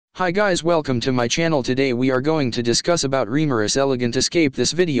Hi guys, welcome to my channel. Today we are going to discuss about Rimuru's Elegant Escape.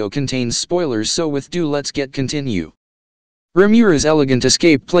 This video contains spoilers, so with due let's get continue. Rimuru's Elegant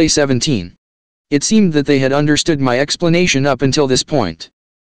Escape Play 17. It seemed that they had understood my explanation up until this point.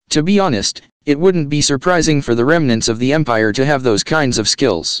 To be honest, it wouldn't be surprising for the remnants of the Empire to have those kinds of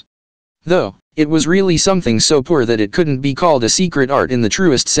skills. Though, it was really something so poor that it couldn't be called a secret art in the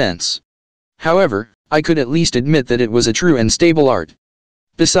truest sense. However, I could at least admit that it was a true and stable art.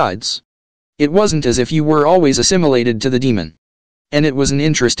 Besides, it wasn't as if you were always assimilated to the demon. And it was an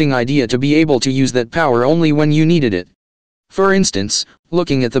interesting idea to be able to use that power only when you needed it. For instance,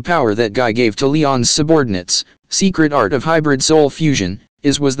 looking at the power that Guy gave to Leon's subordinates, secret art of hybrid soul fusion,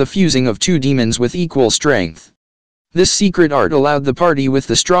 was the fusing of two demons with equal strength. This secret art allowed the party with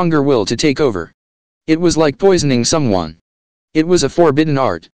the stronger will to take over. It was like poisoning someone. It was a forbidden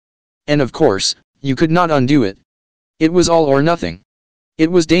art. And of course, you could not undo it. It was all or nothing. It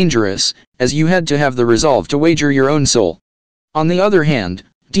was dangerous, as you had to have the resolve to wager your own soul. On the other hand,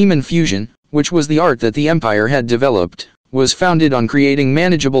 demon fusion, which was the art that the Empire had developed, was founded on creating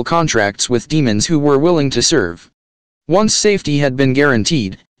manageable contracts with demons who were willing to serve. Once safety had been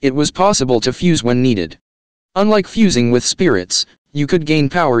guaranteed, it was possible to fuse when needed. Unlike fusing with spirits, you could gain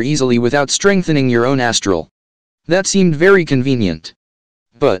power easily without strengthening your own astral. That seemed very convenient.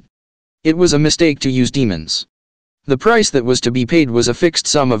 But it was a mistake to use demons. The price that was to be paid was a fixed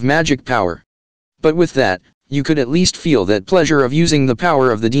sum of magic power. But with that, you could at least feel that pleasure of using the power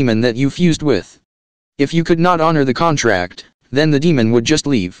of the demon that you fused with. If you could not honor the contract, then the demon would just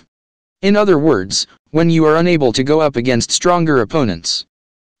leave. In other words, when you are unable to go up against stronger opponents.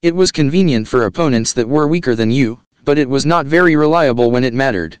 It was convenient for opponents that were weaker than you, but it was not very reliable when it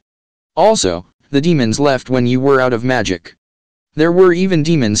mattered. Also, the demons left when you were out of magic. There were even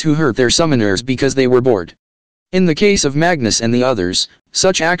demons who hurt their summoners because they were bored. In the case of Magnus and the others,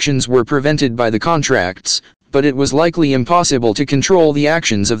 such actions were prevented by the contracts, but it was likely impossible to control the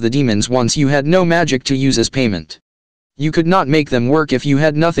actions of the demons once you had no magic to use as payment. You could not make them work if you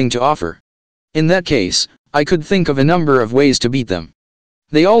had nothing to offer. In that case, I could think of a number of ways to beat them.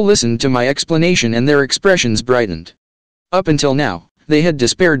 They all listened to my explanation and their expressions brightened. Up until now, they had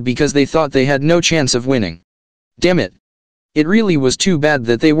despaired because they thought they had no chance of winning. Damn it. It really was too bad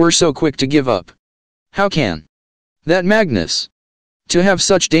that they were so quick to give up. How can that Magnus to have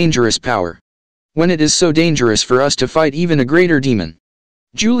such dangerous power, when it is so dangerous for us to fight even a greater demon?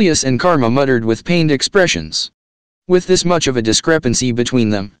 Julius and Karma muttered with pained expressions. With this much of a discrepancy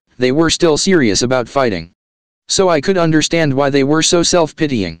between them, they were still serious about fighting. So I could understand why they were so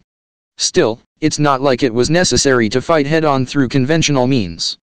self-pitying. Still, it's not like it was necessary to fight head-on through conventional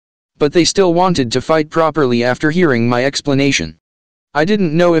means. But they still wanted to fight properly after hearing my explanation. I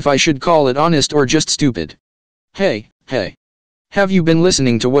didn't know if I should call it honest or just stupid. Hey. Have you been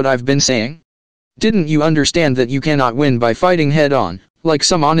listening to what I've been saying? Didn't you understand that you cannot win by fighting head-on, like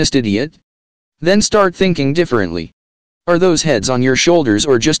some honest idiot? Then start thinking differently. Are those heads on your shoulders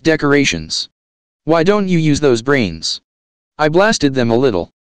or just decorations? Why don't you use those brains? I blasted them a little.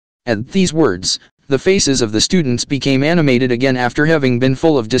 At these words, the faces of the students became animated again after having been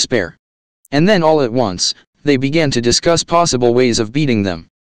full of despair. And then all at once, they began to discuss possible ways of beating them.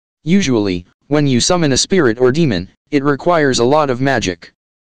 Usually, when you summon a spirit or demon, it requires a lot of magic.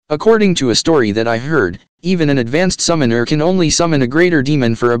 According to a story that I heard, even an advanced summoner can only summon a greater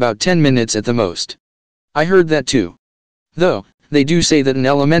demon for about 10 minutes at the most. I heard that too. Though, they do say that an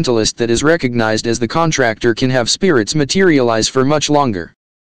elementalist that is recognized as the contractor can have spirits materialize for much longer.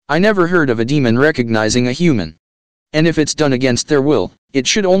 I never heard of a demon recognizing a human. And if it's done against their will, it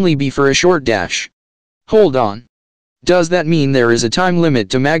should only be for a short dash. Hold on. Does that mean there is a time limit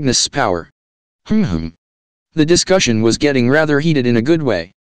to Magnus' power? The discussion was getting rather heated in a good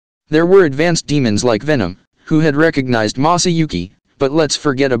way. There were advanced demons like Venom, who had recognized Masayuki, but let's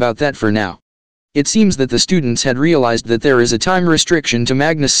forget about that for now. It seems that the students had realized that there is a time restriction to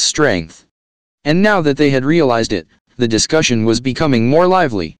Magnus' strength. And now that they had realized it, the discussion was becoming more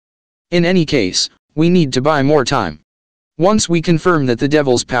lively. In any case, we need to buy more time. Once we confirm that the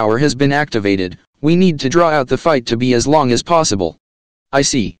devil's power has been activated, we need to draw out the fight to be as long as possible. I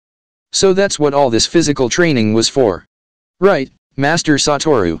see. So that's what all this physical training was for. Right, Master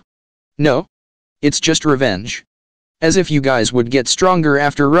Satoru? No? It's just revenge. As if you guys would get stronger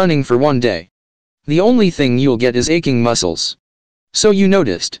after running for one day. The only thing you'll get is aching muscles. So you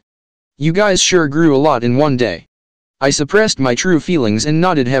noticed. You guys sure grew a lot in one day. I suppressed my true feelings and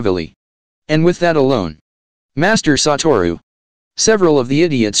nodded heavily. And with that alone. Master Satoru. Several of the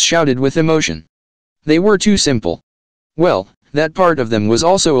idiots shouted with emotion. They were too simple. Well, that part of them was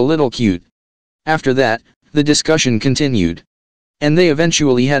also a little cute. After that, the discussion continued. And they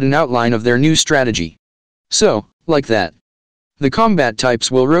eventually had an outline of their new strategy. So, like that. The combat types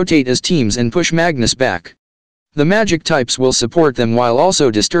will rotate as teams and push Magnus back. The magic types will support them while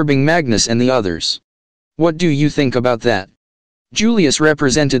also disturbing Magnus and the others. What do you think about that? Julius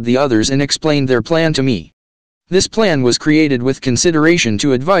represented the others and explained their plan to me. This plan was created with consideration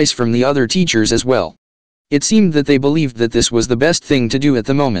to advice from the other teachers as well. It seemed that they believed that this was the best thing to do at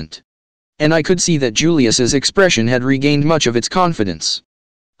the moment. And I could see that Julius's expression had regained much of its confidence.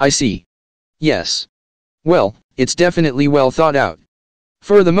 I see. Yes. Well, it's definitely well thought out.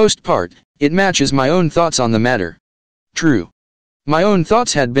 For the most part, it matches my own thoughts on the matter. True. My own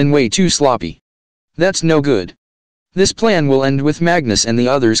thoughts had been way too sloppy. That's no good. This plan will end with Magnus and the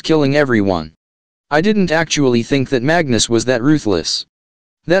others killing everyone. I didn't actually think that Magnus was that ruthless.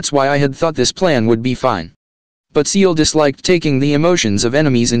 That's why I had thought this plan would be fine. But Seal disliked taking the emotions of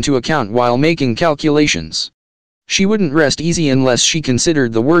enemies into account while making calculations. She wouldn't rest easy unless she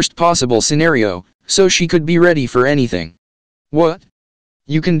considered the worst possible scenario, so she could be ready for anything. What?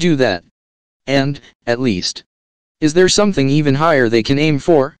 You can do that. And, at least. Is there something even higher they can aim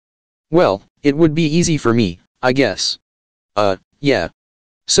for? Well, it would be easy for me, I guess. Yeah.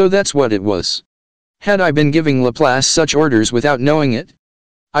 So that's what it was. Had I been giving Laplace such orders without knowing it?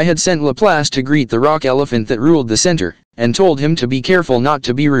 I had sent Laplace to greet the rock elephant that ruled the center, and told him to be careful not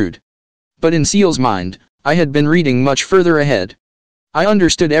to be rude. But in Seal's mind, I had been reading much further ahead. I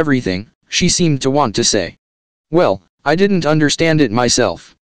understood everything, she seemed to want to say. Well, I didn't understand it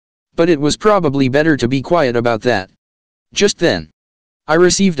myself. But it was probably better to be quiet about that. Just then, I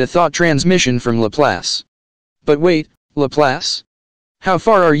received a thought transmission from Laplace. But wait, Laplace? How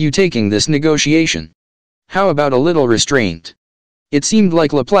far are you taking this negotiation? How about a little restraint? It seemed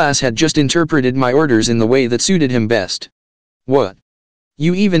like Laplace had just interpreted my orders in the way that suited him best. What?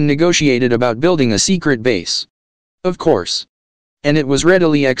 You even negotiated about building a secret base. Of course. And it was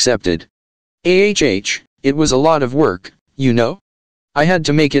readily accepted. It was a lot of work, you know? I had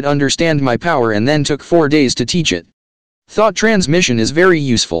to make it understand my power and then took 4 days to teach it. Thought transmission is very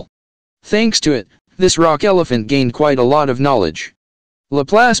useful. Thanks to it, this rock elephant gained quite a lot of knowledge.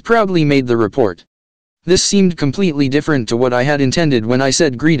 Laplace proudly made the report. This seemed completely different to what I had intended when I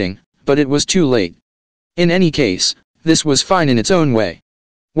said greeting, but it was too late. In any case, this was fine in its own way.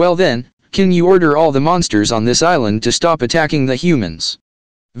 Well then, can you order all the monsters on this island to stop attacking the humans?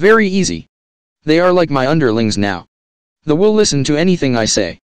 Very easy. They are like my underlings now. They will listen to anything I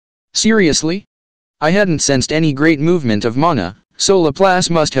say. Seriously? I hadn't sensed any great movement of mana, so Laplace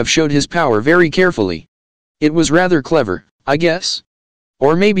must have showed his power very carefully. It was rather clever, I guess.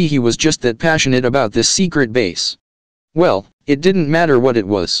 Or maybe he was just that passionate about this secret base. Well, it didn't matter what it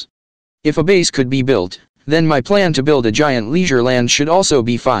was. If a base could be built, then my plan to build a giant leisure land should also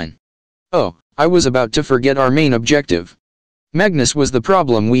be fine. Oh, I was about to forget our main objective. Magnus was the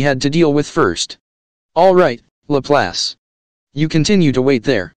problem we had to deal with first. Alright, Laplace. You continue to wait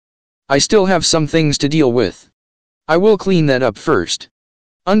there. I still have some things to deal with. I will clean that up first.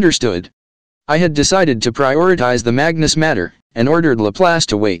 Understood. I had decided to prioritize the Magnus matter, and ordered Laplace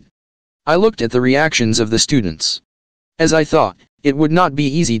to wait. I looked at the reactions of the students. As I thought, it would not be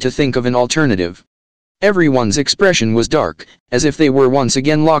easy to think of an alternative. Everyone's expression was dark, as if they were once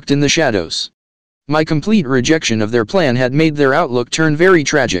again locked in the shadows. My complete rejection of their plan had made their outlook turn very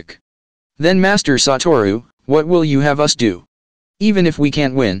tragic. Then Master Satoru, what will you have us do? Even if we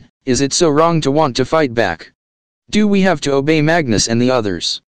can't win, is it so wrong to want to fight back? Do we have to obey Magnus and the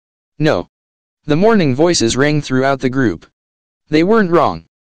others? No. The mourning voices rang throughout the group. They weren't wrong.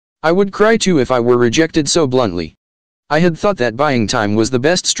 I would cry too if I were rejected so bluntly. I had thought that buying time was the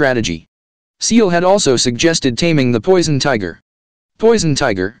best strategy. Seal had also suggested taming the poison tiger. Poison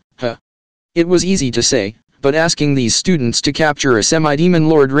tiger, huh? It was easy to say, but asking these students to capture a semi-demon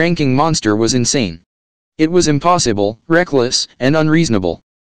lord ranking monster was insane. It was impossible, reckless, and unreasonable.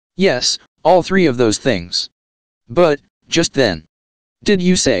 Yes, all three of those things. But, just then. Did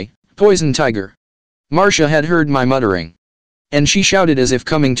you say, poison tiger? Marcia had heard my muttering. And she shouted as if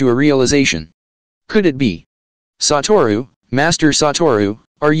coming to a realization. Could it be? Satoru, Master Satoru,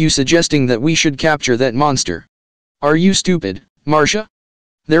 are you suggesting that we should capture that monster? Are you stupid, Marcia?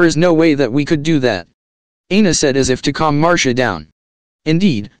 There is no way that we could do that. Aina said as if to calm Marcia down.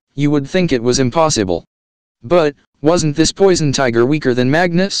 Indeed, you would think it was impossible. But, wasn't this poison tiger weaker than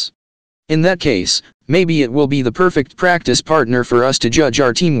Magnus? In that case, maybe it will be the perfect practice partner for us to judge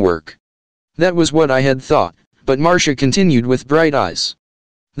our teamwork. That was what I had thought, but Marcia continued with bright eyes.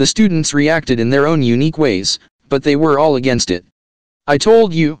 The students reacted in their own unique ways, but they were all against it. I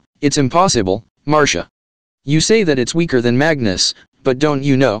told you, it's impossible, Marcia. You say that it's weaker than Magnus, but don't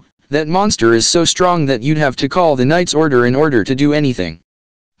you know That monster is so strong that you'd have to call the Knight's Order in order to do anything.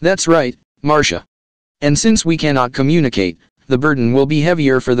 That's right, Marcia. And since we cannot communicate, the burden will be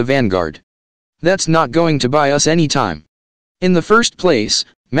heavier for the Vanguard. That's not going to buy us any time. In the first place,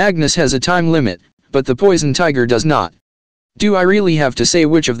 Magnus has a time limit, but the Poison Tiger does not. Do I really have to say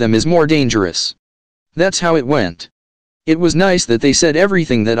which of them is more dangerous? That's how it went. It was nice that they said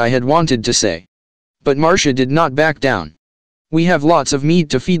everything that I had wanted to say. But Marcia did not back down. We have lots of meat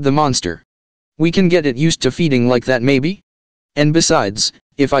to feed the monster. We can get it used to feeding like that maybe? And besides,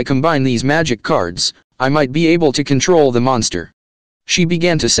 if I combine these magic cards, I might be able to control the monster. She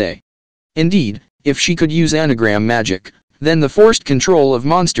began to say. Indeed, if she could use anagram magic, then the forced control of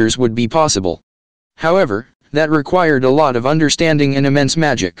monsters would be possible. However, that required a lot of understanding and immense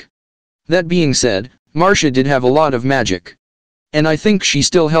magic. That being said, Marcia did have a lot of magic. And I think she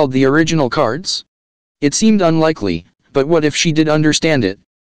still held the original cards? It seemed unlikely, but what if she did understand it?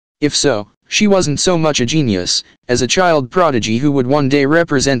 If so, she wasn't so much a genius, as a child prodigy who would one day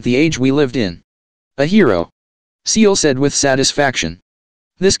represent the age we lived in. A hero. Seal said with satisfaction.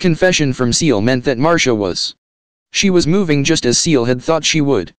 This confession from Seal meant that Marcia was. She was moving just as Seal had thought she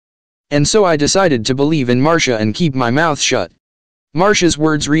would. And so I decided to believe in Marcia and keep my mouth shut. Marcia's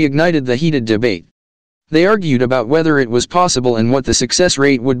words reignited the heated debate. They argued about whether it was possible and what the success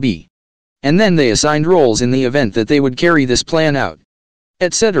rate would be. And then they assigned roles in the event that they would carry this plan out.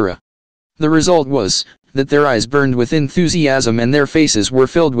 Etc. The result was, that their eyes burned with enthusiasm and their faces were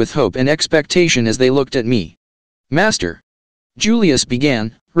filled with hope and expectation as they looked at me. Master. Julius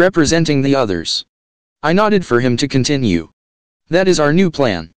began, representing the others. I nodded for him to continue. That is our new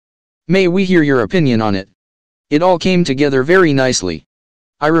plan. May we hear your opinion on it? It all came together very nicely.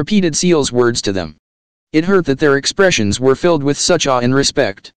 I repeated Seal's words to them. It hurt that their expressions were filled with such awe and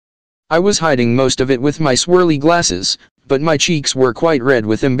respect. I was hiding most of it with my swirly glasses, but my cheeks were quite red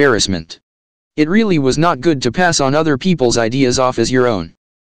with embarrassment. It really was not good to pass on other people's ideas off as your own.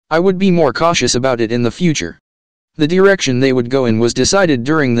 I would be more cautious about it in the future. The direction they would go in was decided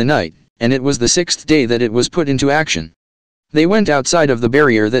during the night, and it was the 6th day that it was put into action. They went outside of the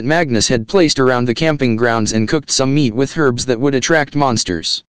barrier that Magnus had placed around the camping grounds and cooked some meat with herbs that would attract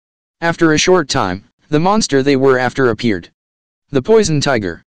monsters. After a short time, the monster they were after appeared. The Poison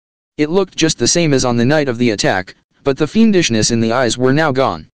Tiger. It looked just the same as on the night of the attack, but the fiendishness in the eyes were now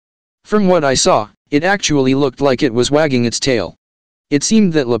gone. From what I saw, it actually looked like it was wagging its tail. It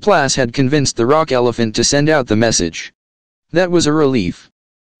seemed that Laplace had convinced the rock elephant to send out the message. That was a relief.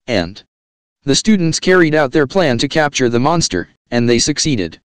 And the students carried out their plan to capture the monster, and they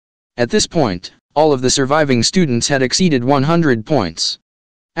succeeded. At this point, all of the surviving students had exceeded 100 points.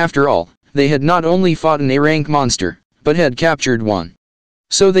 After all, they had not only fought an A-rank monster, but had captured one.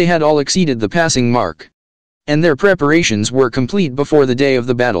 So they had all exceeded the passing mark. And their preparations were complete before the day of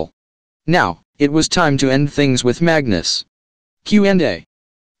the battle. Now, it was time to end things with Magnus. Q&A.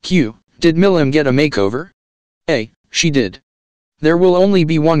 Q. Did Milim get a makeover? A. She did. There will only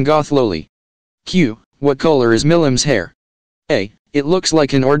be one goth loli. Q. What color is Milim's hair? A. It looks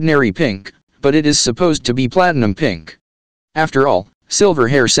like an ordinary pink, but it is supposed to be platinum pink. After all, silver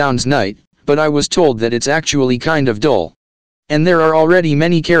hair sounds nice, but I was told that it's actually kind of dull. And there are already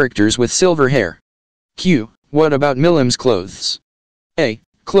many characters with silver hair. Q. What about Milim's clothes? A.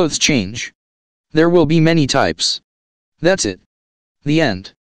 Clothes change. There will be many types. That's it. The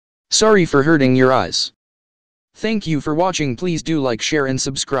end. Sorry for hurting your eyes. Thank you for watching. Please do like, share and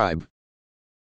subscribe.